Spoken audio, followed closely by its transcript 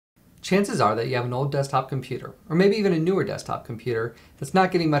Chances are that you have an old desktop computer, or maybe even a newer desktop computer that's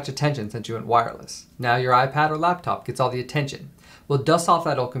not getting much attention since you went wireless. Now your iPad or laptop gets all the attention. Well, dust off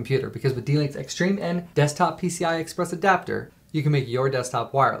that old computer because with D-Link's Xtreme N Desktop PCI Express adapter, you can make your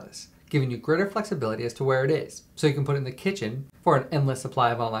desktop wireless, giving you greater flexibility as to where it is. So you can put it in the kitchen for an endless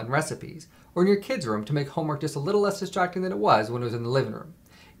supply of online recipes, or in your kids' room to make homework just a little less distracting than it was when it was in the living room.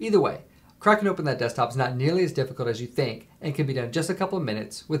 Either way, cracking open that desktop is not nearly as difficult as you think and can be done in just a couple of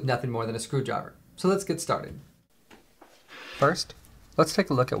minutes with nothing more than a screwdriver. So let's get started. First, let's take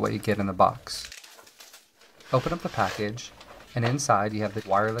a look at what you get in the box. Open up the package, and inside you have the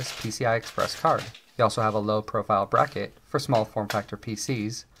wireless PCI Express card. You also have a low profile bracket for small form factor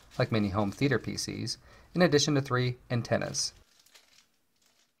PCs, like mini home theater PCs, in addition to 3 antennas.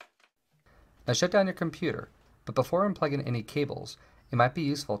 Now shut down your computer, but before unplugging any cables, it might be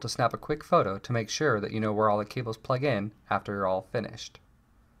useful to snap a quick photo to make sure that you know where all the cables plug in after you're all finished.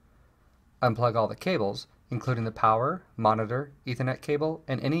 Unplug all the cables, including the power, monitor, Ethernet cable,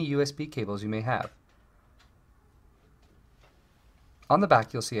 and any USB cables you may have. On the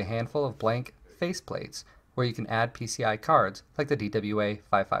back you'll see a handful of blank faceplates where you can add PCI cards like the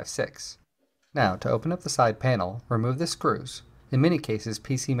DWA-556. Now to open up the side panel, remove the screws. In many cases,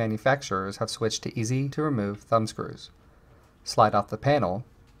 PC manufacturers have switched to easy to remove thumb screws. Slide off the panel,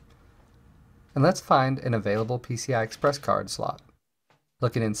 and let's find an available PCI Express card slot.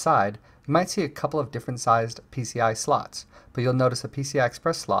 Looking inside, you might see a couple of different sized PCI slots, but you'll notice a PCI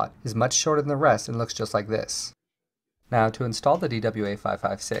Express slot is much shorter than the rest and looks just like this. Now to install the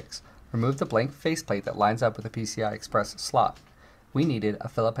DWA-556, remove the blank faceplate that lines up with the PCI Express slot. We needed a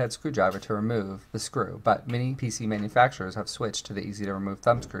Phillip head screwdriver to remove the screw, but many PC manufacturers have switched to the easy to remove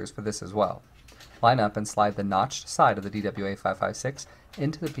thumb screws for this as well. Line up and slide the notched side of the DWA-556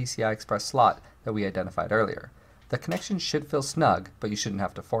 into the PCI Express slot that we identified earlier. The connection should feel snug, but you shouldn't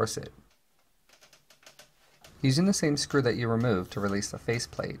have to force it. Using the same screw that you removed to release the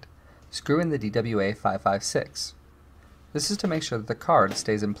faceplate, screw in the DWA-556. This is to make sure that the card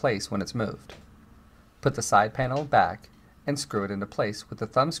stays in place when it's moved. Put the side panel back and screw it into place with the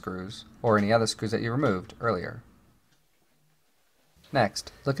thumb screws or any other screws that you removed earlier.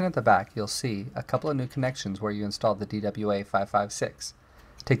 Next, looking at the back, you'll see a couple of new connections where you installed the DWA-556.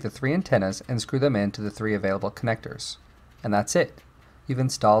 Take the 3 antennas and screw them into the 3 available connectors. And that's it. You've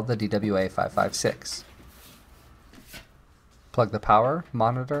installed the DWA-556. Plug the power,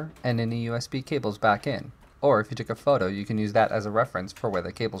 monitor, and any USB cables back in. Or if you took a photo, you can use that as a reference for where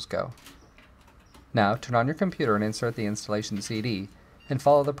the cables go. Now, turn on your computer and insert the installation CD, and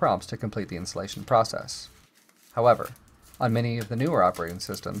follow the prompts to complete the installation process. However, on many of the newer operating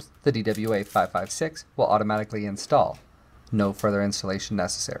systems, the DWA-556 will automatically install. No further installation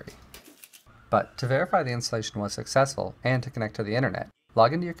necessary. But to verify the installation was successful and to connect to the internet,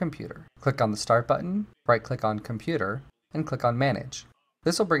 log into your computer. Click on the Start button, right-click on Computer, and click on Manage.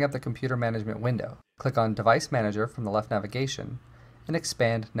 This will bring up the computer management window. Click on Device Manager from the left navigation, and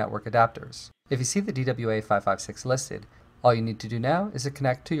expand Network Adapters. If you see the DWA-556 listed, all you need to do now is to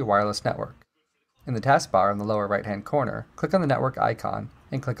connect to your wireless network. In the taskbar in the lower right-hand corner, click on the network icon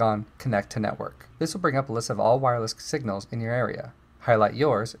and click on Connect to Network. This will bring up a list of all wireless signals in your area. Highlight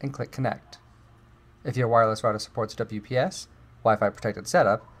yours and click Connect. If your wireless router supports WPS, Wi-Fi protected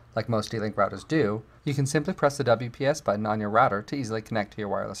setup, like most D-Link routers do, you can simply press the WPS button on your router to easily connect to your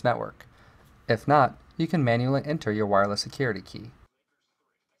wireless network. If not, you can manually enter your wireless security key.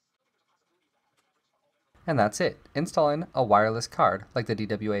 And that's it. Installing a wireless card like the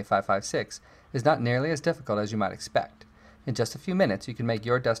DWA-556 is not nearly as difficult as you might expect. In just a few minutes, you can make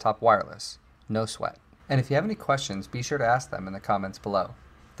your desktop wireless. No sweat. And if you have any questions, be sure to ask them in the comments below.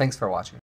 Thanks for watching.